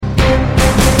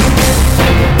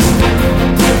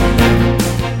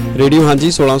Radio ਹਾਂਜੀ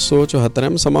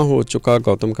 1674 ਸਮਾਂ ਹੋ ਚੁੱਕਾ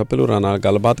ਗੌਤਮ ਕਪਿਲ ਹੋਰਾਂ ਨਾਲ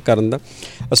ਗੱਲਬਾਤ ਕਰਨ ਦਾ।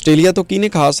 ਆਸਟ੍ਰੇਲੀਆ ਤੋਂ ਕੀ ਨੇ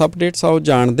ਖਾਸ ਅਪਡੇਟਸ ਆਓ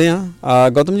ਜਾਣਦੇ ਹਾਂ।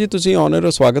 ਗੌਤਮ ਜੀ ਤੁਸੀਂ ਆਨਰ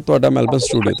ਹੋ, ਸਵਾਗਤ ਤੁਹਾਡਾ ਮੈਲਬਨ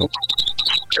ਸਟੂਡੀਓ ਤੋਂ।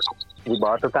 ਜੀ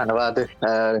ਬਹੁਤ ਧੰਨਵਾਦ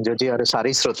ਜੋ ਜੀ, ਔਰ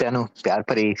ਸਾਰੇ ਸਰੋਤਿਆਂ ਨੂੰ ਪਿਆਰ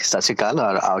ਭਰੀ ਸਤਿ ਸ਼੍ਰੀ ਅਕਾਲ।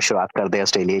 ਔਰ ਆਓ ਸ਼ੁਰੂਆਤ ਕਰਦੇ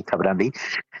ਆਸਟ੍ਰੇਲੀਆਈ ਖਬਰਾਂ ਦੀ।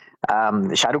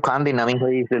 ਸ਼ਾਹਰੁਖ ਖਾਨ ਦੀ ਨਵੀਂ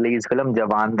ਹੋਈ ਰਿਲੀਜ਼ ਫਿਲਮ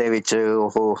ਜਵਾਨ ਦੇ ਵਿੱਚ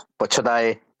ਉਹ ਪੁੱਛਦਾ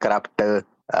ਹੈ ਕਰਪਟ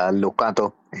ਲੋਕਾਂ ਤੋਂ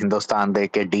ਹਿੰਦੁਸਤਾਨ ਦੇ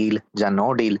ਕਿ ਡੀਲ ਜਾਂ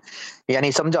ਨੋ ਡੀਲ,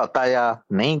 ਯਾਨੀ ਸਮਝੌਤਾ ਜਾਂ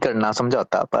ਨਹੀਂ ਕਰਨਾ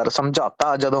ਸਮਝੌਤਾ। ਪਰ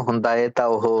ਸਮਝੌਤਾ ਜਦੋਂ ਹੁੰਦਾ ਹੈ ਤਾਂ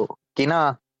ਉਹ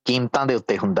ਕਿਹਨਾਂ ਕੀਮਤਾਂ ਦੇ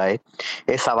ਉੱਤੇ ਹੁੰਦਾ ਹੈ,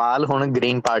 ਇਹ ਸਵਾਲ ਹੁਣ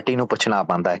ਗ੍ਰੀਨ ਪਾਰਟੀ ਨੂੰ ਪੁੱਛਣਾ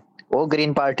ਪੈਂਦਾ ਹੈ। ਉਹ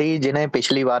ਗ੍ਰੀਨ ਪਾਰਟੀ ਜਿਹਨੇ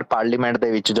ਪਿਛਲੀ ਵਾਰ ਪਾਰਲੀਮੈਂਟ ਦੇ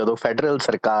ਵਿੱਚ ਜਦੋਂ ਫੈਡਰਲ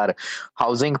ਸਰਕਾਰ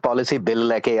ਹਾਊਸਿੰਗ ਪਾਲਿਸੀ ਬਿੱਲ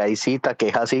ਲੈ ਕੇ ਆਈ ਸੀ ਤਾਂ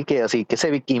ਕਿਹਾ ਸੀ ਕਿ ਅਸੀਂ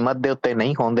ਕਿਸੇ ਵੀ ਕੀਮਤ ਦੇ ਉੱਤੇ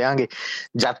ਨਹੀਂ ਹੋਣ ਦਿਆਂਗੇ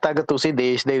ਜਦ ਤੱਕ ਤੁਸੀਂ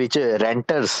ਦੇਸ਼ ਦੇ ਵਿੱਚ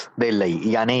ਰੈਂਟਰਸ ਦੇ ਲਈ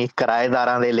ਯਾਨੀ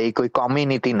ਕਿਰਾਏਦਾਰਾਂ ਦੇ ਲਈ ਕੋਈ ਕੌਮੀ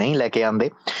ਨੀਤੀ ਨਹੀਂ ਲੈ ਕੇ ਆਉਂਦੇ,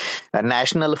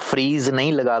 ਨੈਸ਼ਨਲ ਫਰੀਜ਼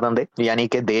ਨਹੀਂ ਲਗਾ ਦਿੰਦੇ, ਯਾਨੀ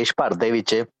ਕਿ ਦੇਸ਼ ਭਰ ਦੇ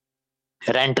ਵਿੱਚ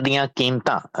ਰੈਂਟ ਦੀਆਂ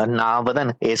ਕੀਮਤਾਂ ਨਾ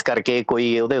ਵਧਣ, ਇਸ ਕਰਕੇ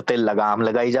ਕੋਈ ਉਹਦੇ ਉੱਤੇ ਲਗਾਮ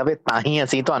ਲਗਾਈ ਜਾਵੇ, ਤਾਂ ਹੀ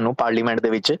ਅਸੀਂ ਤੁਹਾਨੂੰ ਪਾਰਲੀਮੈਂਟ ਦੇ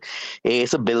ਵਿੱਚ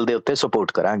ਇਸ ਬਿੱਲ ਦੇ ਉੱਤੇ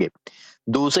ਸਪੋਰਟ ਕਰਾਂਗੇ।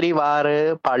 ਦੂਸਰੀ ਵਾਰ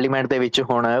ਪਾਰਲੀਮੈਂਟ ਦੇ ਵਿੱਚ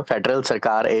ਹੁਣ ਫੈਡਰਲ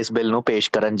ਸਰਕਾਰ ਇਸ ਬਿੱਲ ਨੂੰ ਪੇਸ਼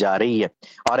ਕਰਨ ਜਾ ਰਹੀ ਹੈ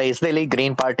ਔਰ ਇਸ ਦੇ ਲਈ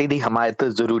ਗ੍ਰੀਨ ਪਾਰਟੀ ਦੀ ਹਮਾਇਤ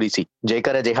ਜ਼ਰੂਰੀ ਸੀ।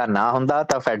 ਜੇਕਰ ਅਜਿਹਾ ਨਾ ਹੁੰਦਾ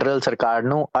ਤਾਂ ਫੈਡਰਲ ਸਰਕਾਰ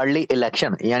ਨੂੰ ਅਰਲੀ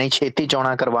ਇਲੈਕਸ਼ਨ ਯਾਨੀ ਛੇਤੀ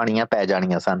ਚੋਣਾਂ ਕਰਵਾਉਣੀਆਂ ਪੈ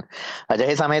ਜਾਣੀਆਂ ਸਨ।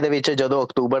 ਅਜਿਹੇ ਸਮੇਂ ਦੇ ਵਿੱਚ ਜਦੋਂ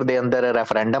ਅਕਤੂਬਰ ਦੇ ਅੰਦਰ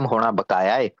ਰੈਫਰੈਂਡਮ ਹੋਣਾ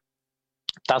ਬਕਾਇਆ ਹੈ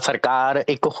ਤਾਂ ਸਰਕਾਰ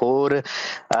ਇੱਕ ਹੋਰ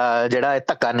ਜਿਹੜਾ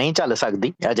ਧੱਕਾ ਨਹੀਂ ਚੱਲ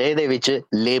ਸਕਦੀ। ਅਜਿਹੇ ਦੇ ਵਿੱਚ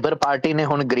ਲੇਬਰ ਪਾਰਟੀ ਨੇ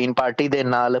ਹੁਣ ਗ੍ਰੀਨ ਪਾਰਟੀ ਦੇ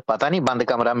ਨਾਲ ਪਤਾ ਨਹੀਂ ਬੰਦ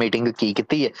ਕਮਰਾ ਮੀਟਿੰਗ ਕੀ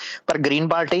ਕੀਤੀ ਹੈ, ਪਰ ਗ੍ਰੀਨ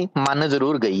ਪਾਰਟੀ ਮੰਨ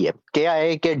ਜ਼ਰੂਰ ਗਈ ਹੈ। ਕਿਹਾ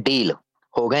ਹੈ ਕਿ ਡੀਲ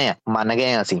ਹੋ ਗਏ ਆ, ਮੰਨ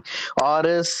ਗਏ ਆ ਅਸੀਂ, ਔਰ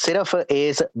ਸਿਰਫ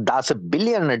ਇਸ $10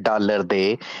 ਬਿਲੀਅਨ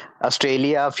ਦੇ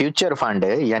ਆਸਟ੍ਰੇਲੀਆ ਫਿਊਚਰ ਫੰਡ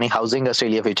ਯਾਨੀ housing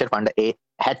Australia future fund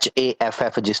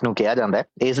HAFF ਜਿਸ ਨੂੰ ਕਿਹਾ ਜਾਂਦਾ ਹੈ,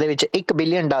 ਇਸ ਦੇ ਵਿੱਚ $1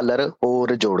 ਬਿਲੀਅਨ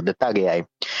ਹੋਰ ਜੋੜ ਦਿੱਤਾ ਗਿਆ ਹੈ।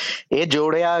 ਇਹ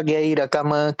ਜੋੜਿਆ ਗਈ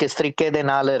ਰਕਮ ਕਿਸ ਤਰੀਕੇ ਦੇ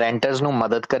ਨਾਲ ਰੈਂਟਰਸ ਨੂੰ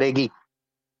ਮਦਦ ਕਰੇਗੀ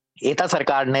ਇਹ ਤਾਂ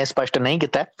ਸਰਕਾਰ ਨੇ ਸਪਸ਼ਟ ਨਹੀਂ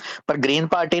ਕੀਤਾ, ਪਰ ਗ੍ਰੀਨ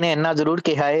ਪਾਰਟੀ ਨੇ ਇੰਨਾ ਜ਼ਰੂਰ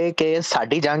ਕਿਹਾ ਹੈ ਕਿ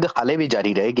ਸਾਡੀ ਜੰਗ ਹਾਲੇ ਵੀ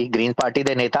ਜਾਰੀ ਰਹੇਗੀ। ਗ੍ਰੀਨ ਪਾਰਟੀ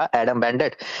ਦੇ ਨੇਤਾ ਐਡਮ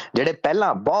ਬੈਂਡਟ ਜਿਹੜੇ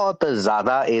ਪਹਿਲਾਂ ਬਹੁਤ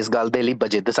ਜ਼ਿਆਦਾ ਇਸ ਗੱਲ ਦੇ ਲਈ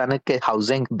ਬਜਿੱਦ ਸਨ ਕਿ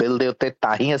ਹਾਊਸਿੰਗ ਬਿੱਲ ਦੇ ਉੱਤੇ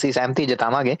ਤਾਂ ਹੀ ਅਸੀਂ ਸਹਿਮਤੀ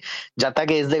ਜਤਾਵਾਂਗੇ ਜਦ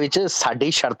ਤੱਕ ਇਸ ਦੇ ਵਿੱਚ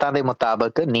ਸਾਡੀ ਸ਼ਰਤਾਂ ਦੇ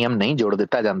ਮੁਤਾਬਕ ਨਿਯਮ ਨਹੀਂ ਜੋੜ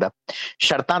ਦਿੱਤਾ ਜਾਂਦਾ।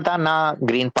 ਸ਼ਰਤਾਂ ਤਾਂ ਨਾ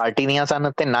ਗ੍ਰੀਨ ਪਾਰਟੀ ਦੀਆਂ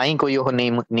ਸਨ ਤੇ ਨਾ ਹੀ ਕੋਈ ਉਹ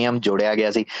ਨਿਯਮ ਜੋੜਿਆ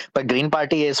ਗਿਆ ਸੀ, ਪਰ ਗ੍ਰੀਨ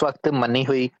ਪਾਰਟੀ ਇਸ ਵਕਤ ਮੰਨੀ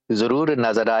ਹੋਈ ਜ਼ਰੂਰ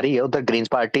ਨਜ਼ਰ ਆ ਰਹੀ ਹੈ। ਉਧਰ ਗ੍ਰੀਨ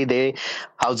ਪਾਰਟੀ ਦੇ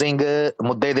ਹਾਊਸਿੰਗ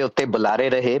ਮੁੱਦੇ ਦੇ ਉੱਤੇ ਬੁਲਾਰੇ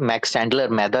ਰਹੇ ਮੈਕਸ ਚੈਂਡਲਰ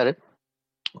ਮੈਦਰ,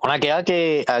 ਉਹਨਾਂ ਕਿਹਾ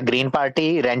ਕਿ ਗ੍ਰੀਨ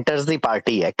ਪਾਰਟੀ ਰੈਂਟਰਸ ਦੀ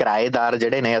ਪਾਰਟੀ ਹੈ, ਕਿਰਾਏਦਾਰ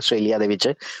ਜਿਹੜੇ ਨੇ ਆਸਟ੍ਰੇਲੀਆ ਦੇ ਵਿੱਚ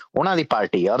ਉਹਨਾਂ ਦੀ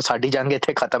ਪਾਰਟੀ ਹੈ ਔਰ ਸਾਡੀ ਜੰਗ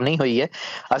ਇੱਥੇ ਖਤਮ ਨਹੀਂ ਹੋਈ ਹੈ,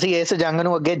 ਅਸੀਂ ਇਸ ਜੰਗ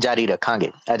ਨੂੰ ਅੱਗੇ ਜਾਰੀ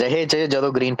ਰੱਖਾਂਗੇ। ਅਜਿਹੇ 'ਚ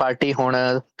ਜਦੋਂ ਗ੍ਰੀਨ ਪਾਰਟੀ ਹੁਣ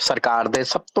ਸਰਕਾਰ ਦੇ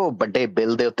ਸਭ ਤੋਂ ਵੱਡੇ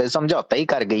ਬਿੱਲ ਦੇ ਉੱਤੇ ਸਮਝੌਤਾ ਹੀ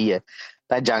ਕਰ ਗਈ ਹੈ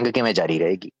ਤਾਂ ਜੰਗ ਕਿਵੇਂ ਜਾਰੀ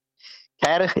ਰਹੇਗੀ।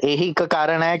 ਖੈਰ ਇਹੀ ਇੱਕ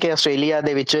ਕਾਰਨ ਹੈ ਕਿ ਆਸਟ੍ਰੇਲੀਆ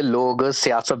ਦੇ ਵਿੱਚ ਲੋਕ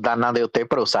ਸਿਆਸਤਦਾਨਾਂ ਦੇ ਉੱਤੇ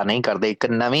ਭਰੋਸਾ ਨਹੀਂ ਕਰਦੇ। ਇੱਕ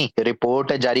ਨਵੀਂ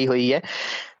ਰਿਪੋਰਟ ਜਾਰੀ ਹੋਈ ਹੈ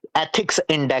ਐਥਿਕਸ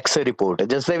ਇੰਡੈਕਸ ਰਿਪੋਰਟ,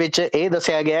 ਜਿਸ ਦੇ ਵਿੱਚ ਇਹ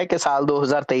ਦੱਸਿਆ ਗਿਆ ਕਿ ਸਾਲ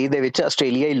 2023 ਦੇ ਵਿੱਚ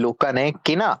ਆਸਟ੍ਰੇਲੀਆਈ ਲੋਕਾਂ ਨੇ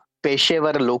ਕਿਹਨਾਂ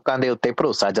ਪੇਸ਼ੇਵਰ ਲੋਕਾਂ ਦੇ ਉੱਤੇ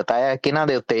ਭਰੋਸਾ ਜਤਾਇਆ, ਕਿਹਨਾਂ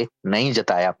ਦੇ ਉੱਤੇ ਨਹੀਂ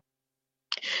ਜਤਾਇਆ।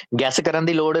 ਗੈਸ ਕਰਨ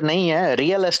ਦੀ ਲੋੜ ਨਹੀਂ ਹੈ,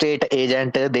 ਰੀਅਲ ਐਸਟੇਟ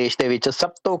ਏਜੰਟ ਦੇਸ਼ ਦੇ ਵਿੱਚ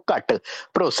ਸਭ ਤੋਂ ਘੱਟ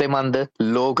ਭਰੋਸੇਮੰਦ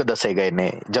ਲੋਕ ਦੱਸੇ ਗਏ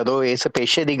ਨੇ। ਜਦੋਂ ਇਸ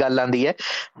ਪੇਸ਼ੇ ਦੀ ਗੱਲ ਆਉਂਦੀ ਹੈ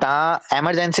ਤਾਂ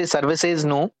ਐਮਰਜੈਂਸੀ ਸਰਵਿਸਿਜ਼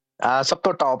ਨੂੰ ਸਭ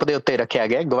ਤੋਂ ਟੌਪ ਦੇ ਉੱਤੇ ਰੱਖਿਆ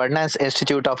ਗਿਆ। Governance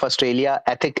Institute of Australia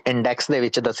Ethic Index ਦੇ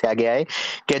ਵਿੱਚ ਦੱਸਿਆ ਗਿਆ ਹੈ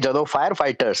ਕਿ ਜਦੋਂ ਫਾਇਰ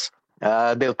ਫਾਈਟਰਸ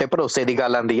ਦੇ ਉੱਤੇ ਭਰੋਸੇ ਦੀ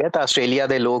ਗੱਲ ਆਉਂਦੀ ਹੈ ਤਾਂ ਆਸਟ੍ਰੇਲੀਆ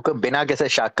ਦੇ ਲੋਕ ਬਿਨਾਂ ਕਿਸੇ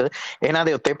ਸ਼ੱਕ ਇਹਨਾਂ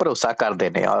ਦੇ ਉੱਤੇ ਭਰੋਸਾ ਕਰਦੇ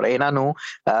ਨੇ ਔਰ ਇਹਨਾਂ ਨੂੰ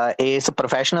ਇਸ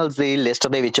ਪ੍ਰੋਫੈਸ਼ਨਲਸ ਦੀ ਲਿਸਟ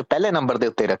ਦੇ ਵਿੱਚ ਪਹਿਲੇ ਨੰਬਰ ਦੇ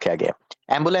ਉੱਤੇ ਰੱਖਿਆ ਗਿਆ।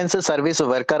 ਐਂਬੂਲੈਂਸ ਸਰਵਿਸ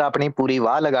ਵਰਕਰ ਆਪਣੀ ਪੂਰੀ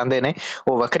ਵਾਹ ਲਗਾਉਂਦੇ ਨੇ,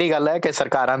 ਉਹ ਵੱਖਰੀ ਗੱਲ ਹੈ ਕਿ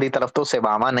ਸਰਕਾਰਾਂ ਦੀ ਤਰਫ ਤੋਂ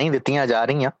ਸੇਵਾਵਾਂ ਨਹੀਂ ਦਿੱਤੀਆਂ ਜਾ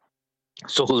ਰਹੀਆਂ,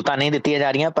 ਸਹੂਲਤਾਂ ਨਹੀਂ ਦਿੱਤੀਆਂ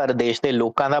ਜਾ ਰਹੀਆਂ, ਪਰ ਦੇਸ਼ ਦੇ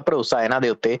ਲੋਕਾਂ ਦਾ ਭਰੋਸਾ ਇਹਨਾਂ ਦੇ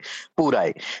ਉੱਤੇ ਪੂਰਾ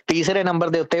ਹੈ। ਤੀਸਰੇ ਨੰਬਰ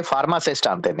ਦੇ ਉੱਤੇ ਫਾਰਮਾਸਿਸਟ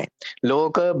ਆਉਂਦੇ ਨੇ।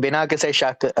 ਲੋਕ ਬਿਨਾਂ ਕਿਸੇ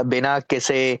ਸ਼ੱਕ ਬਿਨਾਂ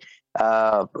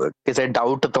ਕਿਸੇ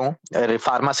ਡਾਊਟ ਤੋਂ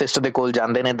ਫਾਰਮਾਸਿਸਟ ਦੇ ਕੋਲ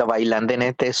ਜਾਂਦੇ ਨੇ, ਦਵਾਈ ਲੈਂਦੇ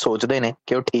ਨੇ ਤੇ ਸੋਚਦੇ ਨੇ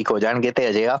ਕਿ ਉਹ ਠੀਕ ਹੋ ਜਾਣਗੇ, ਤੇ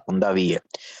ਅਜਿਹਾ ਹੁੰਦਾ ਵੀ ਹੈ।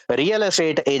 ਰੀਅਲ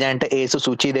ਐਸਟੇਟ ਏਜੰਟ ਇਸ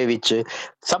ਸੂਚੀ ਦੇ ਵਿੱਚ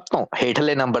ਸਭ ਤੋਂ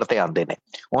ਹੇਠਲੇ ਨੰਬਰ ਤੇ ਆਉਂਦੇ ਨੇ।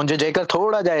 ਉਂਝ ਜੇਕਰ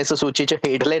ਥੋੜਾ ਜਿਹਾ ਇਸ ਸੂਚੀ 'ਚ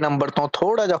ਹੇਠਲੇ ਨੰਬਰ ਤੋਂ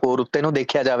ਥੋੜਾ ਜਿਹਾ ਹੋਰ ਉੱਤੇ ਨੂੰ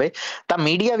ਦੇਖਿਆ ਜਾਵੇ ਤਾਂ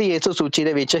ਮੀਡੀਆ ਵੀ ਇਸ ਸੂਚੀ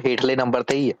ਦੇ ਵਿੱਚ ਹੇਠਲੇ ਨੰਬਰ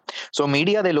ਤੇ ਹੀ ਹੈ। ਸੋ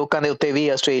ਮੀਡੀਆ ਦੇ ਲੋਕਾਂ ਦੇ ਉੱਤੇ ਵੀ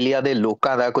ਆਸਟ੍ਰੇਲੀਆ ਦੇ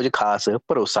ਲੋਕਾਂ ਦਾ ਕੁਝ ਖਾਸ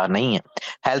ਭਰੋਸਾ ਨਹੀਂ ਹੈ।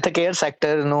 ਹੈਲਥ ਕੇਅਰ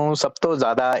ਸੈਕਟਰ ਨੂੰ ਸਭ ਤੋਂ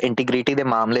ਜ਼ਿਆਦਾ ਇੰਟੀਗ੍ਰਿਟੀ ਦੇ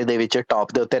ਮਾਮਲੇ ਦੇ ਵਿੱਚ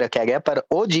ਟੌਪ ਦੇ ਉੱਤੇ ਰੱਖਿਆ ਗਿਆ, ਪਰ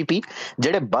ਉਹ GP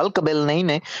ਜਿਹੜੇ ਬਲਕ ਬਿੱਲ ਨਹੀਂ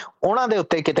ਨੇ ਉਹਨਾਂ ਦੇ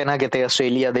ਉੱਤੇ ਕਿਤੇ ਨਾ ਕਿਤੇ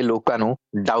ਆਸਟ੍ਰੇਲੀਆ ਦੇ ਲੋਕਾਂ ਨੂੰ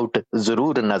ਡਾਊਟ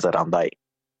ਜ਼ਰੂਰ ਨਜ਼ਰ ਆਉਂਦਾ ਹੈ।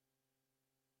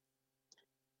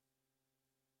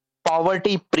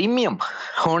 ਪਾਵਰਟੀ ਪ੍ਰੀਮੀਅਮ,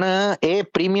 ਹੁਣ ਇਹ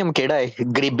ਪ੍ਰੀਮੀਅਮ ਕਿਹੜਾ ਹੈ?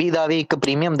 ਗਰੀਬੀ ਦਾ ਵੀ ਇੱਕ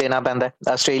ਪ੍ਰੀਮੀਅਮ ਦੇਣਾ ਪੈਂਦਾ।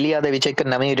 ਆਸਟ੍ਰੇਲੀਆ ਦੇ ਵਿੱਚ ਇੱਕ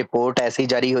ਨਵੀਂ ਰਿਪੋਰਟ ਐਸੀ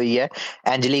ਜਾਰੀ ਹੋਈ ਹੈ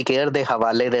ਐਂਜਲੀ ਕੇਅਰ ਦੇ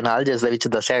ਹਵਾਲੇ ਦੇ ਨਾਲ, ਜਿਸ ਦੇ ਵਿੱਚ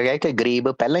ਦੱਸਿਆ ਗਿਆ ਕਿ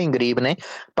ਗਰੀਬ ਪਹਿਲਾਂ ਹੀ ਗਰੀਬ ਨੇ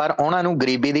ਪਰ ਉਹਨਾਂ ਨੂੰ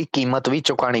ਗਰੀਬੀ ਦੀ ਕੀਮਤ ਵੀ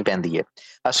ਚੁਕਾਉਣੀ ਪੈਂਦੀ ਹੈ।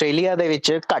 ਆਸਟ੍ਰੇਲੀਆ ਦੇ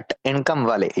ਵਿੱਚ ਘੱਟ ਇਨਕਮ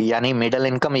ਵਾਲੇ ਯਾਨੀ ਮਿਡਲ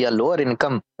ਇਨਕਮ ਜਾਂ ਲੋਅਰ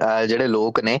ਇਨਕਮ ਜਿਹੜੇ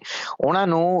ਲੋਕ ਨੇ ਉਹਨਾਂ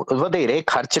ਨੂੰ ਵਧੇਰੇ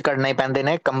ਖਰਚ ਕਰਨੇ ਪੈਂਦੇ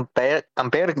ਨੇ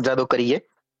ਕੰਪੇਅਰ ਜਦੋਂ ਕਰੀਏ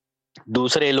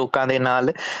ਦੂਸਰੇ ਲੋਕਾਂ ਦੇ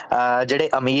ਨਾਲ ਜਿਹੜੇ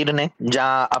ਅਮੀਰ ਨੇ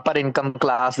ਜਾਂ ਅਪਰ ਇਨਕਮ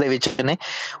ਕਲਾਸ ਦੇ ਵਿੱਚ ਨੇ।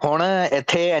 ਹੁਣ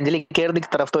ਇੱਥੇ ਐਂਜਲੀ ਕੇਅਰ ਦੀ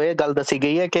ਤਰਫ ਤੋਂ ਇਹ ਗੱਲ ਦੱਸੀ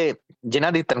ਗਈ ਹੈ ਕਿ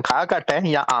ਜਿਨ੍ਹਾਂ ਦੀ ਤਨਖਾਹ ਘੱਟ ਹੈ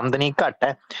ਜਾਂ ਆਮਦਨੀ ਘੱਟ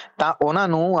ਹੈ ਤਾਂ ਉਹਨਾਂ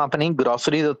ਨੂੰ ਆਪਣੀ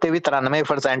ਗਰੋਸਰੀ ਦੇ ਉੱਤੇ ਵੀ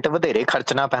 93% ਵਧੇਰੇ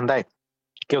ਖਰਚਣਾ ਪੈਂਦਾ ਹੈ,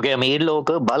 ਕਿਉਂਕਿ ਅਮੀਰ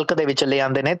ਲੋਕ ਬਲਕ ਦੇ ਵਿੱਚ ਲੈ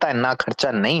ਆਉਂਦੇ ਨੇ ਤਾਂ ਇੰਨਾ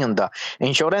ਖਰਚਾ ਨਹੀਂ ਹੁੰਦਾ।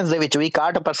 ਇੰਸ਼ੋਰੈਂਸ ਦੇ ਵਿੱਚ ਵੀ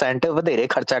 61% ਵਧੇਰੇ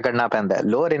ਖਰਚਾ ਕਰਨਾ ਪੈਂਦਾ ਹੈ।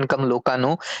 ਲੋਅਰ ਇਨਕਮ ਲੋਕਾਂ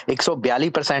ਨੂੰ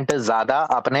 142% ਜ਼ਿਆਦਾ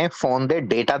ਆਪਣੇ ਫੋਨ ਦੇ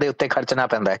ਡੇਟਾ ਦੇ ਉੱਤੇ ਖਰਚਣਾ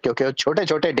ਪੈਂਦਾ ਹੈ, ਕਿਉਂਕਿ ਉਹ ਛੋਟੇ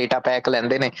ਛੋਟੇ ਡੇਟਾ ਪੈਕ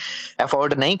ਲੈਂਦੇ ਨੇ,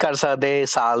 ਅਫੋਰਡ ਨਹੀਂ ਕਰ ਸਕਦੇ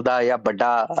ਸਾਲ ਦਾ ਜਾਂ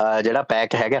ਵੱਡਾ ਜਿਹੜਾ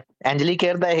ਪੈਕ ਹੈਗਾ। ਐਂਜਲੀ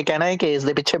ਕੇਅਰ ਦਾ ਇਹ ਕਹਿਣਾ ਹੈ ਕਿ ਇਸ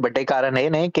ਦੇ ਪਿੱਛੇ ਵੱਡੇ ਕਾਰਨ ਇਹ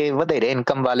ਨੇ ਕਿ ਵਧੇਰੇ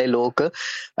ਇਨਕਮ ਵਾਲੇ ਲੋਕ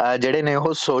ਜਿਹੜੇ ਨੇ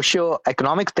ਉਹ ਸੋਸ਼ੀਓ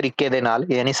ਇਕਨੋਮਿਕ ਤਰੀਕੇ ਦੇ ਨਾਲ,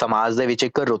 ਯਾਨੀ ਸਮਾਜ ਦੇ ਵਿੱਚ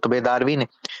ਇੱਕ ਰੁਤਬੇਦਾਰ ਵੀ ਨੇ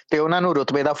ਤੇ ਉਹਨਾਂ ਨੂੰ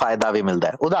ਰੁਤਬੇ ਦਾ ਫਾਇਦਾ ਵੀ ਮਿਲਦਾ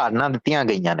ਹੈ। ਉਦਾਹਰਨਾਂ ਦਿੱਤੀਆਂ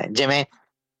ਗਈਆਂ ਨੇ, ਜਿਵੇਂ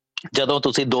ਜਦੋਂ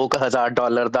ਤੁਸੀਂ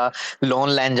 $2,000 ਦਾ ਲੋਨ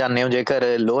ਲੈਣ ਜਾਂਦੇ ਹੋ ਜੇਕਰ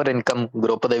ਲੋਅਰ ਇਨਕਮ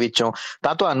ਗਰੁੱਪ ਦੇ ਵਿੱਚੋਂ,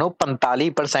 ਤਾਂ ਤੁਹਾਨੂੰ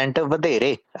 45%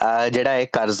 ਵਧੇਰੇ ਜਿਹੜਾ ਇਹ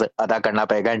ਕਰਜ਼ ਅਦਾ ਕਰਨਾ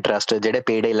ਪਏਗਾ, ਇੰਟਰਸਟ ਜਿਹੜੇ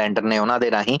ਪੇਡੇ ਲੈਂਡਰ ਨੇ ਉਹਨਾਂ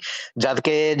ਦੇ ਰਾਹੀਂ। ਜਦ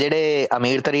ਕਿ ਜਿਹੜੇ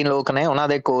ਅਮੀਰ ਤਰੀਨ ਲੋਕ ਨੇ ਉਹਨਾਂ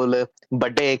ਦੇ ਕੋਲ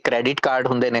ਵੱਡੇ ਕ੍ਰੈਡਿਟ ਕਾਰਡ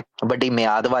ਹੁੰਦੇ ਨੇ, ਵੱਡੀ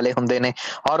ਮਿਆਦ ਵਾਲੇ ਹੁੰਦੇ ਨੇ,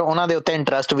 ਔਰ ਉਹਨਾਂ ਦੇ ਉੱਤੇ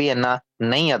ਇੰਟਰਸਟ ਵੀ ਇੰਨਾ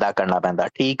ਨਹੀਂ ਅਦਾ ਕਰਨਾ ਪੈਂਦਾ।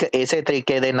 ਠੀਕ ਇਸੇ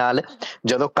ਤਰੀਕੇ ਦੇ ਨਾਲ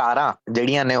ਜਦੋਂ ਕਾਰਾਂ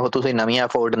ਜਿਹੜੀਆਂ ਨੇ ਉਹ ਤੁਸੀਂ ਨਵੀਆਂ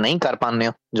ਅਫੋਰਡ ਨਹੀਂ ਕਰ ਪਾਉਂਦੇ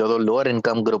ਹੋ ਜਦੋਂ ਲੋਅਰ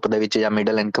ਇਨਕਮ ਗਰੁੱਪ ਦੇ ਵਿੱਚ ਜਾਂ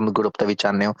ਮਿਡਲ ਇਨਕਮ ਗਰੁੱਪ ਦੇ ਵਿੱਚ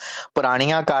ਆਉਂਦੇ ਹੋ,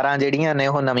 ਪੁਰਾਣੀਆਂ ਕਾਰਾਂ ਜਿਹੜੀਆਂ ਨੇ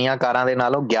ਉਹ ਨਵੀਆਂ ਕਾਰਾਂ ਦੇ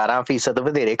ਨਾਲੋਂ 11%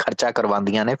 ਵਧੇਰੇ ਖਰਚਾ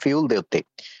ਕਰਵਾਉਂਦੀਆਂ ਨੇ ਫਿਊਲ ਦੇ ਉੱਤੇ।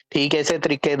 ਠੀਕ ਇਸੇ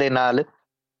ਤਰੀਕੇ ਦੇ ਨਾਲ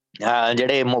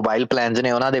ਜਿਹੜੇ ਮੋਬਾਈਲ ਪਲਾਨਸ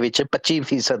ਨੇ ਉਹਨਾਂ ਦੇ ਵਿੱਚ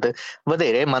 25%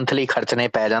 ਵਧੇਰੇ ਮੰਥਲੀ ਖਰਚਣੇ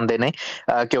ਪੈ ਜਾਂਦੇ ਨੇ,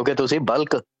 ਕਿਉਂਕਿ ਤੁਸੀਂ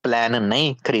ਬਲਕ ਪਲਾਨ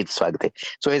ਨਹੀਂ ਖਰੀਦ ਸਕਦੇ।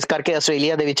 ਸੋ ਇਸ ਕਰਕੇ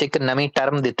ਆਸਟ੍ਰੇਲੀਆ ਦੇ ਵਿੱਚ ਇੱਕ ਨਵੀਂ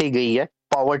ਟਰਮ ਦਿੱਤੀ ਗਈ ਹੈ,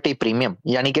 ਪਾਵਰਟੀ ਪ੍ਰੀਮੀਅਮ,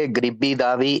 ਯਾਨੀ ਕਿ ਗਰੀਬੀ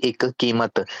ਦਾ ਵੀ ਇੱਕ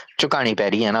ਕੀਮਤ ਚੁਕਾਣੀ ਪੈ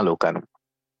ਰਹੀ ਹੈ ਨਾ ਲੋਕਾਂ ਨੂੰ।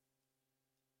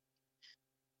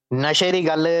 ਨਸ਼ੇ ਦੀ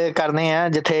ਗੱਲ ਕਰਦੇ ਆ,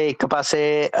 ਜਿੱਥੇ ਇੱਕ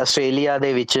ਪਾਸੇ ਆਸਟ੍ਰੇਲੀਆ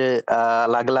ਦੇ ਵਿੱਚ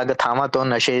ਅਲੱਗ-ਅਲੱਗ ਥਾਵਾਂ ਤੋਂ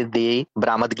ਨਸ਼ੇ ਦੀ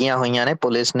ਬਰਾਮਦਗੀਆਂ ਹੋਈਆਂ ਨੇ।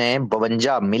 ਪੁਲਿਸ ਨੇ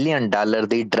 $52 ਮਿਲੀਅਨ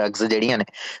ਦੀ ਡਰੱਗਸ ਜਿਹੜੀਆਂ ਨੇ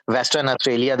ਵੈਸਟਰਨ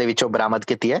ਆਸਟ੍ਰੇਲੀਆ ਦੇ ਵਿੱਚੋਂ ਬਰਾਮਦ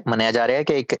ਕੀਤੀ ਹੈ। ਮੰਨਿਆ ਜਾ ਰਿਹਾ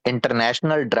ਕਿ ਇੱਕ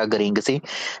ਇੰਟਰਨੈਸ਼ਨਲ ਡਰੱਗ ਰਿੰਗ ਸੀ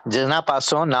ਜਿਨ੍ਹਾਂ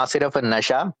ਪਾਸੋਂ ਨਾ ਸਿਰਫ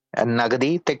ਨਸ਼ਾ,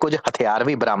 ਨਗਦੀ ਤੇ ਕੁਝ ਹਥਿਆਰ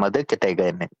ਵੀ ਬਰਾਮਦ ਕੀਤੇ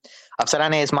ਗਏ ਨੇ। ਅਫਸਰਾਂ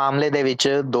ਨੇ ਇਸ ਮਾਮਲੇ ਦੇ ਵਿੱਚ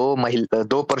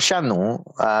ਦੋ ਪੁਰਸ਼ਾਂ ਨੂੰ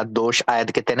ਦੋਸ਼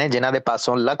ਆਇਦ ਕੀਤੇ ਨੇ, ਜਿਨ੍ਹਾਂ ਦੇ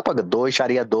ਪਾਸੋਂ ਲਗਭਗ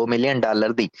 $2.2 ਮਿਲੀਅਨ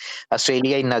ਦੀ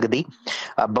ਆਸਟ੍ਰੇਲੀਆਈ ਨਗਦੀ,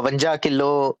 52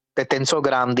 ਕਿਲੋ ਤੇ 300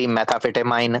 ਗ੍ਰਾਮ ਦੀ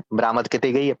ਮੈਥਾਫੈਟਾਮਾਈਨ ਬਰਾਮਦ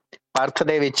ਕੀਤੀ ਗਈ ਹੈ। ਪਰਥ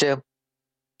ਦੇ ਵਿੱਚ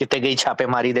ਕੀਤੀ ਗਈ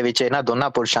ਛਾਪੇਮਾਰੀ ਦੇ ਵਿੱਚ ਇਹਨਾਂ ਦੋਨਾਂ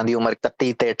ਪੁਰਸ਼ਾਂ ਦੀ ਉਮਰ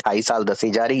 31 ਤੇ 28 ਸਾਲ ਦੱਸੀ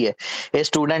ਜਾ ਰਹੀ ਹੈ। ਇਹ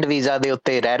ਸਟੂਡੈਂਟ ਵੀਜ਼ਾ ਦੇ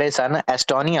ਉੱਤੇ ਰਹਿ ਰਹੇ ਸਨ,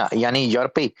 ਐਸਟੋਨੀਆ ਯਾਨੀ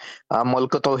ਯੂਰਪੀ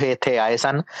ਮੁਲਕ ਤੋਂ ਇਹ ਇੱਥੇ ਆਏ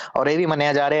ਸਨ। ਔਰ ਇਹ ਵੀ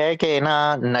ਮੰਨਿਆ ਜਾ ਰਿਹਾ ਹੈ ਕਿ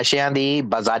ਇਹਨਾਂ ਨਸ਼ਿਆਂ ਦੀ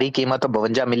ਬਾਜ਼ਾਰੀ ਕੀਮਤ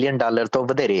 $52 ਮਿਲੀਅਨ ਤੋਂ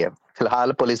ਵਧੇਰੇ ਹੈ।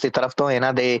 ਫਿਲਹਾਲ ਪੁਲਿਸ ਦੀ ਤਰਫ ਤੋਂ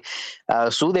ਇਹਨਾਂ ਦੇ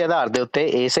ਸੂਹ ਦੇ ਆਧਾਰ ਦੇ ਉੱਤੇ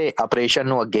ਇਸੇ ਆਪਰੇਸ਼ਨ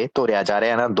ਨੂੰ ਅੱਗੇ ਤੋਰਿਆ ਜਾ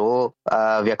ਰਿਹਾ। ਇਹਨਾਂ ਦੋ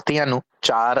ਵਿਅਕਤੀਆਂ ਨੂੰ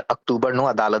 4 ਅਕਤੂਬਰ ਨੂੰ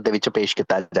ਅਦਾਲਤ ਦੇ ਵਿੱਚ ਪੇਸ਼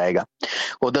ਕੀਤਾ ਜਾਏਗਾ।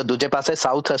 ਉਧਰ ਦੂਜੇ ਪਾਸੇ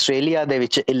ਸਾਊਥ ਆਸਟ੍ਰੇਲੀਆ ਦੇ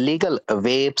ਵਿੱਚ ਇਲੀਗਲ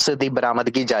ਵੇਪਸ ਦੀ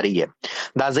ਬਰਾਮਦਗੀ ਜਾਰੀ ਹੈ।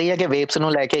 ਦੱਸ ਦਈਏ ਕਿ ਵੇਪਸ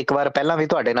ਨੂੰ ਲੈ ਕੇ ਇੱਕ ਵਾਰ ਪਹਿਲਾਂ ਵੀ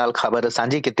ਤੁਹਾਡੇ ਨਾਲ ਖਬਰ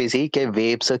ਸਾਂਝੀ ਕੀਤੀ ਸੀ ਕਿ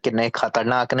ਵੇਪਸ ਕਿੰਨੇ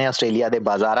ਖਤਰਨਾਕ ਨੇ। ਆਸਟ੍ਰੇਲੀਆ ਦੇ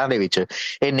ਬਾਜ਼ਾਰਾਂ ਦੇ ਵਿੱਚ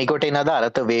ਇਹ ਨਿਕੋਟਿਨ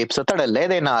ਆਧਾਰਿਤ ਵੇਪਸ ਧੜੱਲੇ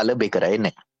ਦੇ ਨਾਲ ਵਿਕ ਰਹੇ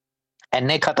ਨੇ।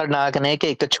 ਇੰਨੇ ਖਤਰਨਾਕ ਨੇ ਕਿ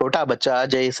ਇੱਕ ਛੋਟਾ ਬੱਚਾ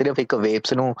ਜੇ ਸਿਰਫ ਇੱਕ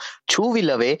ਵੇਪਸ ਨੂੰ ਛੂ ਵੀ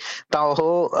ਲਵੇ ਤਾਂ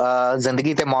ਉਹ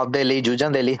ਜ਼ਿੰਦਗੀ ਤੇ ਮੌਤ ਦੇ ਲਈ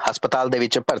ਜੂਝਣ ਦੇ ਲਈ ਹਸਪਤਾਲ ਦੇ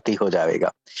ਵਿੱਚ ਭਰਤੀ ਹੋ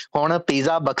ਜਾਵੇਗਾ। ਹੁਣ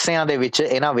ਪੀਜ਼ਾ ਬਕਸਿਆਂ ਦੇ ਵਿੱਚ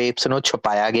ਇਹਨਾਂ ਵੇਪਸ ਨੂੰ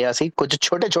ਛੁਪਾਇਆ ਗਿਆ ਸੀ। ਕੁਝ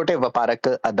ਛੋਟੇ ਛੋਟੇ ਵਪਾਰਕ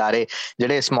ਅਦਾਰੇ,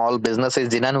 ਜਿਹੜੇ ਸਮਾਲ ਬਿਜ਼ਨਸਿਸ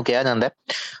ਜਿਨ੍ਹਾਂ ਨੂੰ ਕਿਹਾ ਜਾਂਦਾ,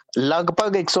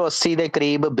 ਲਗਭਗ 180 ਦੇ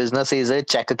ਕਰੀਬ ਬਿਜ਼ਨਸਿਸ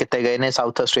ਚੈੱਕ ਕੀਤੇ ਗਏ ਨੇ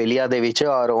ਸਾਊਥ ਆਸਟ੍ਰੇਲੀਆ ਦੇ ਵਿੱਚ।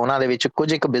 ਔਰ ਉਹਨਾਂ ਦੇ ਵਿੱਚ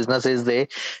ਕੁਝ ਇੱਕ ਬਿਜ਼ਨਸਿਸ ਦੇ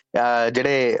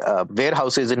ਜਿਹੜੇ ਵੇਅਰ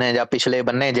ਹਾਊਸਿਸ ਨੇ ਜਾਂ ਪਿਛਲੇ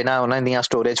ਬੰਨੇ ਜਿਹਨਾਂ ਉਹਨਾਂ ਦੀਆਂ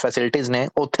ਸਟੋਰੇਜ ਫੈਸਿਲਿਟੀਜ਼ ਨੇ,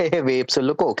 ਉੱਥੇ ਇਹ ਵੇਪਸ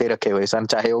ਲੁਕੋ ਕੇ ਰੱਖੇ ਹੋਏ ਸਨ,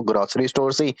 ਚਾਹੇ ਉਹ ਗਰੋਸਰੀ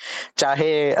ਸਟੋਰ ਸੀ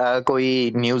ਚਾਹੇ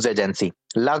ਕੋਈ ਨਿਊਜ਼ ਏਜੰਸੀ।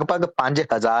 ਲਗਭਗ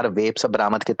 5000 ਵੇਪਸ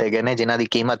ਬਰਾਮਦ ਕੀਤੇ ਗਏ ਨੇ ਜਿਨ੍ਹਾਂ ਦੀ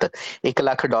ਕੀਮਤ $1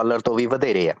 ਲੱਖ ਤੋਂ ਵੀ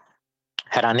ਵਧੇਰੇ ਹੈ।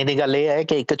 ਹੈਰਾਨੀ ਦੀ ਗੱਲ ਇਹ ਹੈ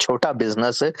ਕਿ ਇੱਕ ਛੋਟਾ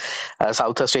ਬਿਜ਼ਨਸ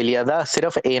ਸਾਊਥ ਆਸਟ੍ਰੇਲੀਆ ਦਾ,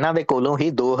 ਸਿਰਫ ਇਹਨਾਂ ਦੇ ਕੋਲੋਂ ਹੀ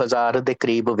 2000 ਦੇ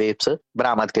ਕਰੀਬ ਵੇਪਸ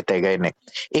ਬਰਾਮਦ ਕੀਤੇ ਗਏ ਨੇ।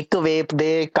 ਇੱਕ ਵੇਪ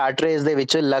ਦੇ ਕਾਰਟਰੇਜ ਦੇ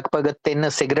ਵਿੱਚ ਲਗਭਗ 3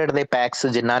 ਸਿਗਰਟ ਦੇ ਪੈਕਸ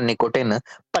ਜਿੰਨਾ ਨਿਕੋਟਿਨ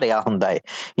ਭਰਿਆ ਹੁੰਦਾ ਹੈ।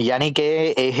 ਯਾਨੀ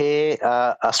ਕਿ ਇਹ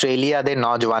ਆਸਟ੍ਰੇਲੀਆ ਦੇ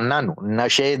ਨੌਜਵਾਨਾਂ ਨੂੰ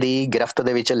ਨਸ਼ੇ ਦੀ ਗਿਰਫਤ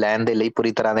ਦੇ ਵਿੱਚ ਲੈਣ ਦੇ ਲਈ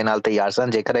ਪੂਰੀ ਤਰ੍ਹਾਂ ਦੇ ਨਾਲ ਤਿਆਰ ਸਨ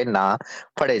ਜੇਕਰ ਇਹ ਨਾ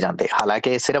ਫੜੇ ਜਾਂਦੇ।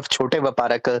 ਹਾਲਾਂਕਿ ਸਿਰਫ ਛੋਟੇ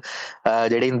ਵਪਾਰਕ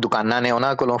ਜਿਹੜੀ ਦੁਕਾਨਾਂ ਨੇ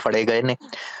ਉਹਨਾਂ ਕੋਲੋਂ ਫੜੇ ਗਏ ਨੇ।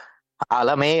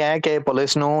 ਆਲਮ ਇਹ ਹੈ ਕਿ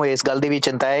ਪੁਲਿਸ ਨੂੰ ਇਸ ਗੱਲ ਦੀ ਵੀ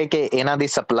ਚਿੰਤਾ ਹੈ ਕਿ ਇਹਨਾਂ ਦੀ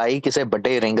ਸਪਲਾਈ ਕਿਸੇ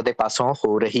ਵੱਡੇ ਰਿੰਗ ਦੇ ਪਾਸੋਂ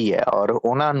ਹੋ ਰਹੀ ਹੈ ਔਰ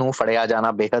ਉਹਨਾਂ ਨੂੰ ਫੜਿਆ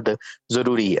ਜਾਣਾ ਬੇहद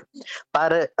ਜ਼ਰੂਰੀ ਹੈ।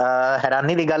 ਪਰ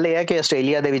ਹੈਰਾਨੀ ਦੀ ਗੱਲ ਇਹ ਹੈ ਕਿ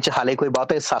ਆਸਟ੍ਰੇਲੀਆ ਦੇ ਵਿੱਚ ਹਾਲੇ ਕੋਈ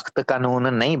ਬਹੁਤੇ ਸਖਤ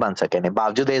ਕਾਨੂੰਨ ਨਹੀਂ ਬਣ ਸਕੇ ਨੇ,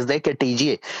 ਬਾਵਜੂਦ ਇਸ ਦੇ ਕਿ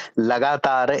TGA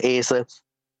ਲਗਾਤਾਰ ਇਸ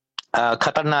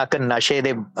ਖਤਰਨਾਕ ਨਸ਼ੇ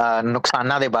ਦੇ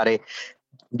ਨੁਕਸਾਨਾਂ ਦੇ ਬਾਰੇ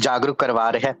ਜਾਗਰੂਕ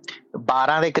ਕਰਵਾ ਰਿਹਾ ਹੈ।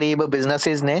 12 ਦੇ ਕਰੀਬ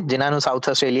ਬਿਜ਼ਨਸਿਸ ਨੇ ਜਿਨ੍ਹਾਂ ਨੂੰ ਸਾਊਥ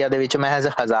ਆਸਟ੍ਰੇਲੀਆ ਦੇ ਵਿੱਚ ਮਹਿਜ਼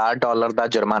 $1000 ਦਾ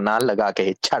ਜੁਰਮਾਨਾ ਲਗਾ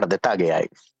ਕੇ ਛੱਡ ਦਿੱਤਾ ਗਿਆ ਹੈ।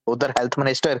 ਉਧਰ ਹੈਲਥ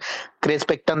ਮਿਨਿਸਟਰ ਕ੍ਰਿਸ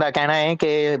ਪਿਕਟਨ ਦਾ ਕਹਿਣਾ ਹੈ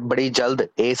ਕਿ ਬੜੀ ਜਲਦ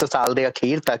ਇਸ ਸਾਲ ਦੇ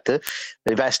ਅਖੀਰ ਤੱਕ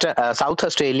ਸਾਊਥ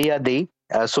ਆਸਟ੍ਰੇਲੀਆ ਦੀ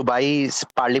ਸੂਬਾਈ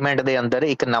ਪਾਰਲੀਮੈਂਟ ਦੇ ਅੰਦਰ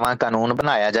ਇੱਕ ਨਵਾਂ ਕਾਨੂੰਨ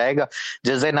ਬਣਾਇਆ ਜਾਏਗਾ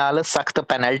ਜਿਸ ਦੇ ਨਾਲ ਸਖਤ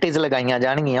ਪੈਨਲਟੀਜ਼ ਲਗਾਈਆਂ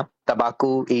ਜਾਣਗੀਆਂ।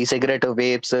 ਤੰਬਾਕੂ, ਈ ਸਿਗਰਟ,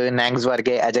 ਵੇਪਸ, ਨੈਂਗਸ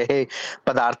ਵਰਗੇ ਅਜਿਹੇ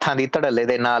ਪਦਾਰਥਾਂ ਦੀ ਧੜੱਲੇ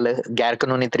ਦੇ ਨਾਲ ਗੈਰ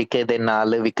ਕਾਨੂੰਨੀ ਤਰੀਕੇ ਦੇ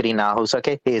ਨਾਲ ਵਿਕਰੀ ਨਾ ਹੋ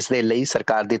ਸਕੇ, ਇਸ ਦੇ ਲਈ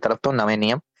ਸਰਕਾਰ ਦੀ ਤਰਫ ਤੋਂ ਨਵੇਂ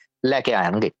ਨਿਯਮ ਲੈ ਕੇ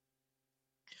ਆਉਣਗੇ।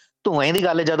 ਧੂਏ ਦੀ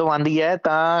ਗੱਲ ਜਦੋਂ ਆਉਂਦੀ ਹੈ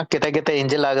ਤਾਂ ਕਿਤੇ ਕਿਤੇ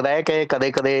ਇੰਜ ਲੱਗਦਾ ਹੈ ਕਿ ਕਦੇ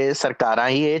ਕਦੇ ਸਰਕਾਰਾਂ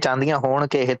ਹੀ ਇਹ ਚਾਹੁੰਦੀਆਂ ਹੋਣ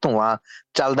ਕਿ ਇਹ ਧੂਆਂ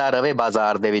ਚੱਲਦਾ ਰਵੇ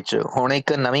ਬਾਜ਼ਾਰ ਦੇ ਵਿੱਚ। ਹੁਣ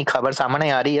ਇੱਕ ਨਵੀਂ ਖਬਰ ਸਾਹਮਣੇ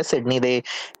ਆ ਰਹੀ ਹੈ ਸਿਡਨੀ ਦੇ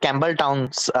ਕੈਂਬਲ ਟਾਊਨ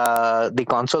ਦੀ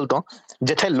ਕੌਂਸਲ ਤੋਂ,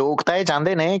 ਜਿੱਥੇ ਲੋਕ ਤਾਂ ਇਹ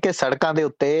ਚਾਹੁੰਦੇ ਨੇ ਕਿ ਸੜਕਾਂ ਦੇ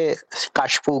ਉੱਤੇ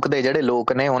ਕਸ਼ ਫੂਕ ਦੇ ਜਿਹੜੇ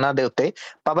ਲੋਕ ਨੇ ਉਹਨਾਂ ਦੇ ਉੱਤੇ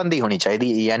ਪਾਬੰਦੀ ਹੋਣੀ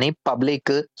ਚਾਹੀਦੀ, ਯਾਨੀ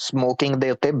ਪਬਲਿਕ ਸਮੋਕਿੰਗ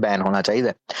ਦੇ ਉੱਤੇ ਬੈਨ ਹੋਣਾ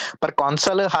ਚਾਹੀਦਾ। ਪਰ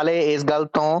ਕੌਂਸਲ ਹਾਲੇ ਇਸ ਗੱਲ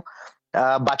ਤੋਂ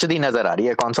ਬਚਦੀ ਨਜ਼ਰ ਆ ਰਹੀ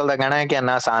ਹੈ। ਕੌਂਸਲ ਦਾ ਕਹਿਣਾ ਹੈ ਕਿ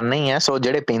ਇੰਨਾ ਆਸਾਨ ਨਹੀਂ ਹੈ, ਸੋ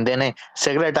ਜਿਹੜੇ ਪੀਂਦੇ ਨੇ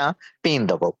ਸਿਗਰਟਾਂ ਪੀਣ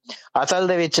ਦੇਵੋ। ਅਸਲ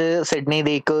ਦੇ ਵਿੱਚ ਸਿਡਨੀ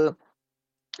ਦੀ ਇੱਕ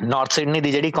ਨਾਰਥ ਸਿਡਨੀ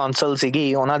ਦੀ ਜਿਹੜੀ ਕੌਂਸਲ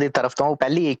ਸੀਗੀ ਉਹਨਾਂ ਦੀ ਤਰਫ ਤੋਂ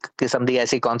ਪਹਿਲੀ ਇੱਕ ਕਿਸਮ ਦੀ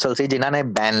ਐਸੀ ਕੌਂਸਲ ਸੀ ਜਿਨ੍ਹਾਂ ਨੇ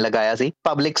ਬੈਨ ਲਗਾਇਆ ਸੀ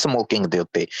ਪਬਲਿਕ ਸਮੋਕਿੰਗ ਦੇ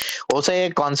ਉੱਤੇ। ਉਸੇ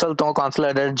ਕੌਂਸਲ ਤੋਂ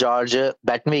ਕੌਂਸਲਰ ਜਾਰਜ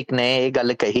ਬੈਟਮਿਕ ਨੇ ਇਹ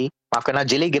ਗੱਲ ਕਹੀ, ਮਾਫ ਕਰਨਾ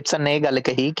ਜਿਲੀ ਗਿਬਸਨ ਨੇ ਇਹ ਗੱਲ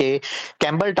ਕਹੀ ਕਿ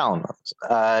ਕੈਂਬਲ ਟਾਊਨ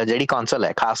ਜਿਹੜੀ ਕੌਂਸਲ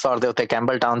ਹੈ, ਖਾਸ ਤੌਰ ਦੇ ਉੱਤੇ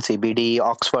Campbelltown, CBD,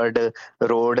 Oxford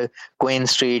Road, Queen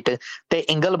Street ਤੇ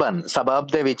ਇੰਗਲਬਰਨ ਸਬਰਬ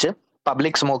ਦੇ ਵਿੱਚ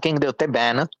ਪਬਲਿਕ ਸਮੋਕਿੰਗ ਦੇ ਉੱਤੇ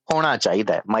ਬੈਨ ਹੋਣਾ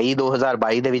ਚਾਹੀਦਾ ਹੈ। ਮਈ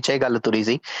 2022 ਦੇ ਵਿੱਚ ਇਹ ਗੱਲ ਤੁਰੀ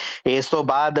ਸੀ। ਇਸ ਤੋਂ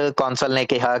ਬਾਅਦ ਕੌਂਸਲ ਨੇ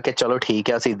ਕਿਹਾ ਕਿ ਚਲੋ ਠੀਕ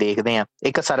ਹੈ, ਅਸੀਂ ਦੇਖਦੇ ਹਾਂ।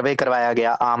 ਇੱਕ ਸਰਵੇ ਕਰਵਾਇਆ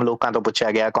ਗਿਆ, ਆਮ ਲੋਕਾਂ ਤੋਂ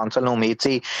ਪੁੱਛਿਆ ਗਿਆ। ਕੌਂਸਲ ਨੂੰ ਉਮੀਦ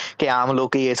ਸੀ ਕਿ ਆਮ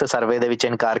ਲੋਕੀ ਇਸ ਸਰਵੇ ਦੇ ਵਿੱਚ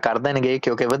ਇਨਕਾਰ ਕਰ ਦੇਣਗੇ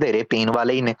ਕਿਉਂਕਿ ਵਧੇਰੇ ਪੀਣ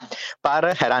ਵਾਲੇ ਹੀ ਨੇ।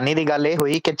 ਪਰ ਹੈਰਾਨੀ ਦੀ ਗੱਲ ਇਹ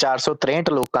ਹੋਈ ਕਿ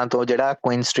 463 ਲੋਕਾਂ ਤੋਂ ਜਿਹੜਾ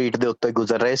ਕੁਈਨ ਸਟਰੀਟ ਦੇ ਉੱਤੇ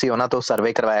ਗੁਜ਼ਰ ਰਹੇ ਸੀ ਉਹਨਾਂ ਤੋਂ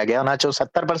ਸਰਵੇ ਕਰਵਾਇਆ ਗਿਆ, ਉਹਨਾਂ ਚੋਂ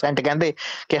 70% ਕਹਿੰਦੇ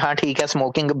ਕਿ ਹਾਂ ਠੀਕ ਹੈ,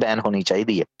 ਸਮੋਕਿੰਗ ਬੈਨ ਹੋਣੀ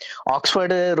ਚਾਹੀਦੀ ਹੈ।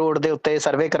 ਆਕਸਫੋਰਡ ਰੋਡ ਦੇ ਉੱਤੇ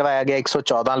ਸਰਵੇ ਕਰਵਾਇਆ ਗਿਆ,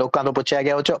 114 ਲੋਕਾਂ ਤੋਂ ਪੁੱਛਿਆ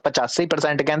ਗਿਆ, ਉਹ ਚੋਂ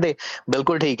 85% ਕਹਿੰਦੇ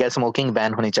ਬਿਲਕੁਲ ਠੀਕ ਹੈ, ਸਮੋਕਿੰਗ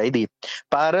ਬੈਨ ਹੋਣੀ ਚਾਹੀਦੀ।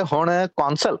 ਪਰ ਹੁਣ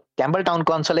ਕੌਂਸਲ, ਕੈਂਬਲ ਟਾਊਨ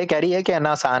ਕੌਂਸਲ ਇਹ ਕਹਿ ਰਹੀ ਹੈ ਕਿ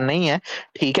ਇੰਨਾ ਆਸਾਨ ਨਹੀਂ ਹੈ।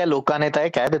 ਠੀਕ ਹੈ, ਲੋਕਾਂ ਨੇ ਤਾਂ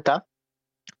ਇਹ ਕਹਿ ਦਿੱਤਾ,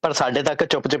 ਪਰ ਸਾਡੇ ਤੱਕ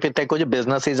ਚੁੱਪ ਚੁਪੀਤੇ ਕੁਝ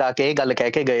ਬਿਜ਼ਨਸਿਸ ਆ ਕੇ ਇਹ ਗੱਲ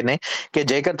ਕਹਿ ਕੇ ਗਏ ਨੇ ਕਿ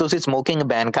ਜੇਕਰ ਤੁਸੀਂ ਸਮੋਕਿੰਗ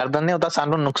ਬੈਨ ਕਰ ਦਿੰਦੇ ਹੋ ਤਾਂ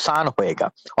ਸਾਨੂੰ ਨੁਕਸਾਨ ਹੋਏਗਾ।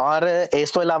 ਔਰ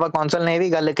ਇਸ ਤੋਂ ਇਲਾਵਾ ਕੌਂਸਲ ਨੇ ਇਹ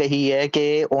ਵੀ ਗੱਲ ਕਹੀ ਹੈ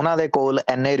ਕਿ ਉਹਨਾਂ ਦੇ ਕੋਲ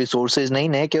ਇੰਨੇ ਰਿਸੋਰਸਿਸ ਨਹੀਂ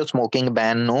ਨੇ ਕਿ ਉਹ ਸਮੋਕਿੰਗ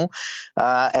ਬੈਨ ਨੂੰ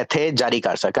ਇੱਥੇ ਜਾਰੀ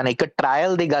ਕਰ ਸਕਣ। ਇੱਕ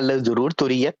ਟਰਾਇਲ ਦੀ ਗੱਲ ਜ਼ਰੂਰ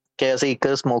ਤੁਰੀ ਹੈ ਕਿ ਅਸੀਂ ਇੱਕ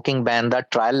ਸਮੋਕਿੰਗ ਬੈਨ ਦਾ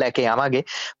ਟਰਾਇਲ ਲੈ ਕੇ ਆਵਾਂਗੇ,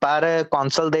 ਪਰ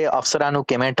ਕੌਂਸਲ ਦੇ ਅਫਸਰਾਂ ਨੂੰ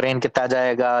ਕਿਵੇਂ ਟ੍ਰੇਨ ਕੀਤਾ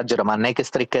ਜਾਏਗਾ, ਜੁਰਮਾਨੇ ਕਿਸ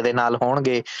ਤਰੀਕੇ ਦੇ ਨਾਲ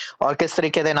ਹੋਣਗੇ ਔਰ ਕਿਸ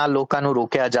ਤਰੀਕੇ ਦੇ ਨਾਲ ਲੋਕਾਂ ਨੂੰ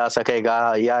ਰੋਕਿਆ ਜਾ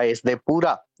ਸਕੇਗਾ, ਜਾਂ ਇਸ ਦੇ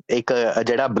ਪੂਰਾ ਇੱਕ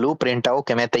ਜਿਹੜਾ ਬਲੂ ਪ੍ਰਿੰਟ ਆ ਉਹ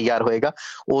ਕਿਵੇਂ ਤਿਆਰ ਹੋਏਗਾ,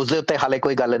 ਉਸ ਦੇ ਉੱਤੇ ਹਾਲੇ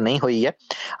ਕੋਈ ਗੱਲ ਨਹੀਂ ਹੋਈ ਹੈ।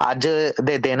 ਅੱਜ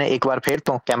ਦੇ ਦਿਨ ਇੱਕ ਵਾਰ ਫਿਰ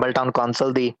ਤੋਂ ਕੈਂਬਲ ਟਾਊਨ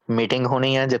ਕੌਂਸਲ ਦੀ ਮੀਟਿੰਗ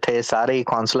ਹੋਣੀ ਹੈ ਜਿੱਥੇ ਸਾਰੇ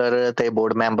ਕੌਂਸਲਰ ਤੇ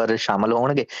ਬੋਰਡ ਮੈਂਬਰ ਸ਼ਾਮਲ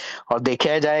ਹੋਣਗੇ ਔਰ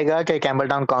ਦੇਖਿਆ ਜਾਏਗਾ ਕਿ ਕੈਂਬਲ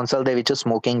ਟਾਊਨ ਕੌਂਸਲ ਦੇ ਵਿੱਚ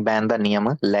ਸਮੋਕਿੰਗ ਬੈਨ ਦਾ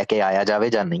ਨਿਯਮ ਲੈ ਕੇ ਆਇਆ ਜਾਵੇ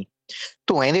ਜਾਂ ਨਹੀਂ।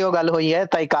 ਧੂਏ ਦੀ ਉਹ ਗੱਲ ਹੋਈ ਹੈ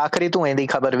ਤਾਂ ਇੱਕ ਆਖਰੀ ਧੂਏ ਦੀ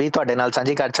ਖਬਰ ਵੀ ਤੁਹਾਡੇ ਨਾਲ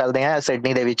ਸਾਂਝੀ ਕਰ ਚੱਲਦੇ ਹਾਂ।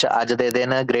 ਸਿਡਨੀ ਦੇ ਵਿੱਚ ਅੱਜ ਦੇ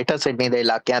ਦਿਨ ਗ੍ਰੇਟਰ ਸਿਡਨੀ ਦੇ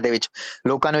ਇਲਾਕਿਆਂ ਦੇ ਵਿੱਚ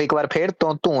ਲੋਕਾਂ ਨੂੰ ਇੱਕ ਵਾਰ ਫਿਰ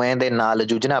ਤੋਂ ਧੂਏ ਦੇ ਨਾਲ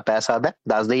ਜੂਝਣਾ ਪੈ ਸਕਦਾ।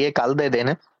 ਦੱਸ ਦਈਏ, ਕੱਲ ਦੇ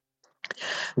ਦਿਨ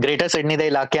ਗ੍ਰੇਟਰ ਸਿਡਨੀ ਦੇ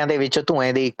ਇਲਾਕਿਆਂ ਦੇ ਵਿੱਚ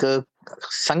ਧੂਏ ਦੀ ਇੱਕ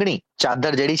ਸੰਘਣੀ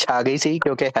ਚਾਦਰ ਜਿਹੜੀ ਛਾ ਗਈ ਸੀ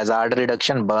ਕਿਉਂਕਿ ਹੈਜ਼ਾਰਡ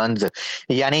ਰਿਡਕਸ਼ਨ ਬਰਨਸ,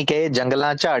 ਯਾਨੀ ਕਿ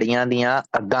ਜੰਗਲਾਂ ਝਾੜੀਆਂ ਦੀਆਂ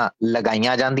ਅੱਗਾਂ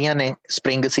ਲਗਾਈਆਂ ਜਾਂਦੀਆਂ ਨੇ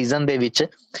ਸਪ੍ਰਿੰਗ ਸੀਜ਼ਨ ਦੇ ਵਿੱਚ,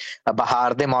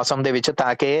 ਬਹਾਰ ਦੇ ਮੌਸਮ ਦੇ ਵਿੱਚ,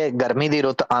 ਤਾਂ ਕਿ ਗਰਮੀ ਦੀ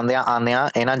ਰੁੱਤ ਆਉਂਦਿਆਂ ਆਉਂਦਿਆਂ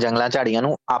ਇਹਨਾਂ ਜੰਗਲਾਂ ਝਾੜੀਆਂ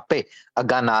ਨੂੰ ਆਪੇ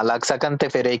ਅੱਗਾਂ ਨਾ ਲੱਗ ਸਕਣ ਤੇ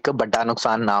ਫਿਰ ਇੱਕ ਵੱਡਾ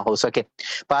ਨੁਕਸਾਨ ਨਾ ਹੋ ਸਕੇ।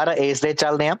 ਪਰ ਇਸ ਦੇ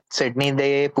ਚੱਲਦਿਆਂ ਸਿਡਨੀ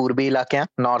ਦੇ ਪੂਰਬੀ ਇਲਾਕਿਆਂ,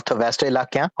 ਨਾਰਥ ਵੈਸਟ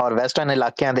ਇਲਾਕਿਆਂ ਔਰ ਵੈਸਟਰਨ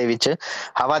ਇਲਾਕਿਆਂ ਦੇ ਵਿੱਚ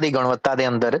ਹਵਾ ਦੀ ਗੁਣਵੱਤਾ ਦੇ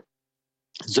ਅੰਦਰ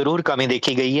ਜ਼ਰੂਰ ਕਮੀ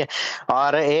ਦੇਖੀ ਗਈ ਹੈ।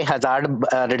 ਔਰ ਇਹ ਹਜ਼ਾਰਡ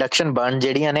ਰਿਡਕਸ਼ਨ ਬਰਨ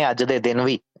ਜਿਹੜੀਆਂ ਨੇ ਅੱਜ ਦੇ ਦਿਨ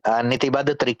ਵੀ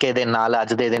ਨੀਤੀਬੱਧ ਤਰੀਕੇ ਦੇ ਨਾਲ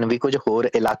ਅੱਜ ਦੇ ਦਿਨ ਵੀ ਕੁਝ ਹੋਰ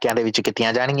ਇਲਾਕਿਆਂ ਦੇ ਵਿੱਚ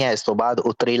ਕੀਤੀਆਂ ਜਾਣਗੀਆਂ। ਇਸ ਤੋਂ ਬਾਅਦ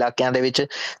ਉੱਤਰੀ ਇਲਾਕਿਆਂ ਦੇ ਵਿੱਚ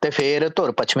ਤੇ ਫਿਰ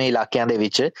ਧੁਰ ਪੱਛਮੀ ਇਲਾਕਿਆਂ ਦੇ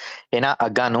ਵਿੱਚ ਇਹਨਾਂ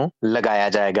ਅੱਗਾਂ ਨੂੰ ਲਗਾਇਆ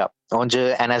ਜਾਏਗਾ। ਉਂਝ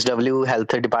NSW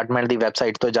ਹੈਲਥ ਡਿਪਾਰਟਮੈਂਟ ਦੀ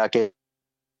ਵੈਬਸਾਈਟ ਤੋਂ ਜਾ ਕੇ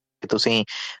ਤੁਸੀਂ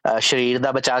ਸਰੀਰ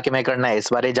ਦਾ ਬਚਾਅ ਕਿਵੇਂ ਕਰਨਾ ਹੈ ਇਸ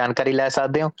ਬਾਰੇ ਜਾਣਕਾਰੀ ਲੈ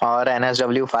ਸਕਦੇ ਹੋ ਔਰ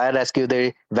NSW ਫਾਇਰ ਰੈਸਕਿਊ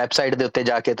ਦੇ ਵੈਬਸਾਈਟ ਦੇ ਉੱਤੇ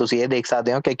ਜਾ ਕੇ ਤੁਸੀਂ ਇਹ ਦੇਖ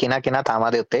ਸਕਦੇ ਹੋ ਕਿ ਕਿਹਨਾਂ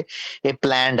ਥਾਵਾਂ ਦੇ ਉੱਤੇ ਇਹ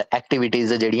ਪਲੈਨਡ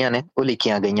ਐਕਟੀਵਿਟੀਜ਼ ਜਿਹੜੀਆਂ ਨੇ ਉਹ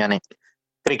ਲਿਖੀਆਂ ਗਈਆਂ ਨੇ।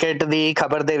 ਕ੍ਰਿਕਟ ਦੀ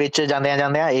ਖਬਰ ਦੇ ਵਿੱਚ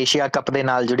ਜਾਂਦਿਆਂ ਏਸ਼ੀਆ ਕੱਪ ਦੇ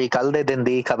ਨਾਲ ਜੁੜੀ ਕੱਲ ਦੇ ਦਿਨ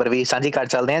ਦੀ ਖਬਰ ਵੀ ਸਾਂਝੀ ਕਰ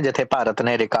ਚੱਲਦੇ ਹਾਂ, ਜਿੱਥੇ ਭਾਰਤ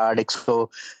ਨੇ ਰਿਕਾਰਡ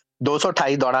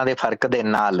 228 ਦੌੜਾਂ ਦੇ ਫਰਕ ਦੇ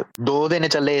ਨਾਲ 2 ਦਿਨ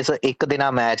ਚੱਲੇ ਇਸ ਇੱਕ ਦਿਨਾ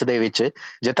ਮੈਚ ਦੇ ਵਿੱਚ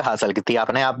ਜਿੱਤ ਹਾਸਲ ਕੀਤੀ।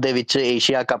 ਆਪਣੇ ਆਪ ਦੇ ਵਿੱਚ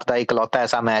ਏਸ਼ੀਆ ਕੱਪ ਦਾ ਇਕਲੌਤਾ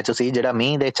ਐਸਾ ਮੈਚ ਸੀ ਜਿਹੜਾ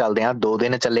ਮੀਂਹ ਦੇ ਚੱਲਦਿਆਂ 2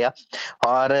 ਦਿਨ ਚੱਲਿਆ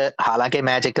ਔਰ ਹਾਲਾਂਕਿ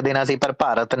ਮੈਚ ਇੱਕ ਦਿਨ ਸੀ, ਪਰ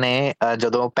ਭਾਰਤ ਨੇ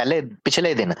ਜਦੋਂ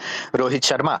ਪਿਛਲੇ ਦਿਨ ਰੋਹਿਤ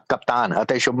ਸ਼ਰਮਾ ਕਪਤਾਨ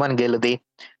ਅਤੇ ਸ਼ੁਭਮਨ ਗਿੱਲ ਦੀ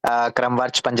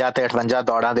ਕ੍ਰਮਵਾਰ 56 ਤੇ 58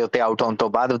 ਦੌੜਾਂ ਦੇ ਉੱਤੇ ਆਊਟ ਹੋਣ ਤੋਂ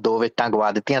ਬਾਅਦ 2 ਵਿਕਟਾਂ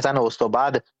ਗਵਾ ਦਿੱਤੀਆਂ ਸਨ। ਉਸ ਤੋਂ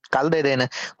ਬਾਅਦ ਕੱਲ ਦੇ ਦਿਨ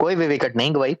ਕੋਈ ਵੀ ਵਿਕਟ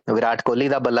ਨਹੀਂ ਗਵਾਈ। ਵਿਰਾਟ ਕੋਹਲੀ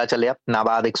ਦਾ ਬੱਲਾ ਚੱਲਿਆ,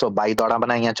 ਨਾਬਾਦ 122 ਦੌੜਾਂ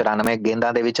ਬਣਾਈਆਂ 94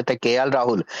 ਗੇਂਦਾਂ ਦੇ ਵਿੱਚ, ਤੇ KL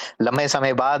ਰਾਹੁਲ ਲੰਮੇ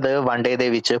ਸਮੇਂ ਬਾਅਦ ਵਨਡੇ ਦੇ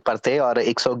ਵਿੱਚ ਪਰਤੇ ਔਰ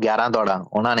 111 ਦੌੜਾਂ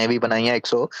ਉਹਨਾਂ ਨੇ ਵੀ ਬਣਾਈਆਂ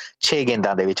 106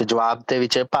 ਗੇਂਦਾਂ ਦੇ ਵਿੱਚ। ਜਵਾਬ ਦੇ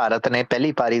ਵਿੱਚ ਭਾਰਤ ਨੇ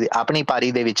ਆਪਣੀ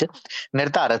ਪਾਰੀ ਦੇ ਵਿੱਚ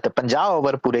ਨਿਰਧਾਰਤ 50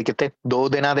 ਓਵਰ ਪੂਰੇ ਕੀਤੇ। 2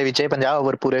 ਦਿਨਾਂ ਦੇ ਵਿੱਚ ਇਹ 50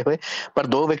 ਓਵਰ ਪੂਰੇ ਹੋਏ, ਪਰ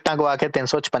 2 ਵਿਕਟਾਂ ਗਵਾ ਕੇ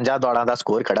 356 ਦੌੜਾਂ ਦਾ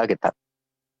ਸਕੋਰ ਖੜਾ ਕੀਤਾ।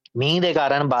 ਮੀਂਹ ਦੇ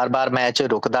ਕਾਰਨ ਬਾਰ-ਬਾਰ ਮੈਚ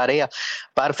ਰੁਕਦਾ ਰਿਹਾ,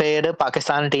 ਪਰ ਫਿਰ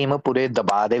ਪਾਕਿਸਤਾਨ ਟੀਮ ਪੂਰੇ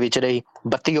ਦਬਾਅ ਦੇ ਵਿੱਚ ਰਹੀ।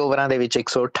 32 ਓਵਰਾਂ ਦੇ ਵਿੱਚ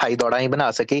 128 ਦੌੜਾਂ ਹੀ ਬਣਾ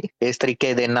ਸਕੀ। ਇਸ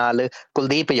ਤਰੀਕੇ ਦੇ ਨਾਲ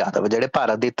ਕੁਲਦੀਪ ਯਾਦਵ ਜਿਹੜੇ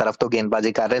ਭਾਰਤ ਦੀ ਤਰਫ ਤੋਂ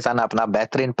ਗੇਂਦਬਾਜ਼ੀ ਕਰ ਰਹੇ ਸਨ, ਆਪਣਾ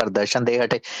ਬਿਹਤਰੀਨ ਪ੍ਰਦਰਸ਼ਨ ਦੇ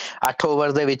ਹਟੇ। 8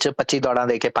 ਓਵਰ ਦੇ ਵਿੱਚ 25 ਦੌੜਾਂ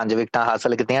ਦੇ ਕੇ 5 ਵਿਕਟਾਂ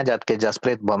ਹਾਸਲ ਕੀਤੀਆਂ, ਜਦਕਿ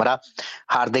ਜਸਪ੍ਰੀਤ ਬੁਮਰਾਹ,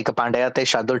 ਹਾਰਦਿਕ ਪਾਂਡਿਆ ਤੇ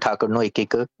ਸ਼ਾਰਦੁਲ ਠਾਕੁਰ ਨੂੰ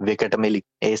ਇੱਕ ਵਿਕਟ ਮਿਲੀ।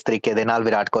 ਇਸ ਤਰੀਕੇ ਦੇ ਨਾਲ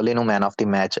ਵਿਰਾਟ ਕੋਹਲੀ ਨੂੰ ਮੈਨ ਆਫ ਦੀ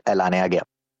ਮੈਚ ਐਲਾਨਿਆ ਗਿਆ।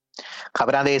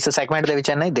 ਖਬਰਾਂ ਦੇ ਇਸ ਸੈਗਮੈਂਟ ਦੇ ਵਿੱਚ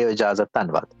ਇੰਨਾ ਹੀ। ਦਿਓ ਇਜਾਜ਼ਤ,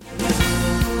 ਧੰਨਵਾਦ।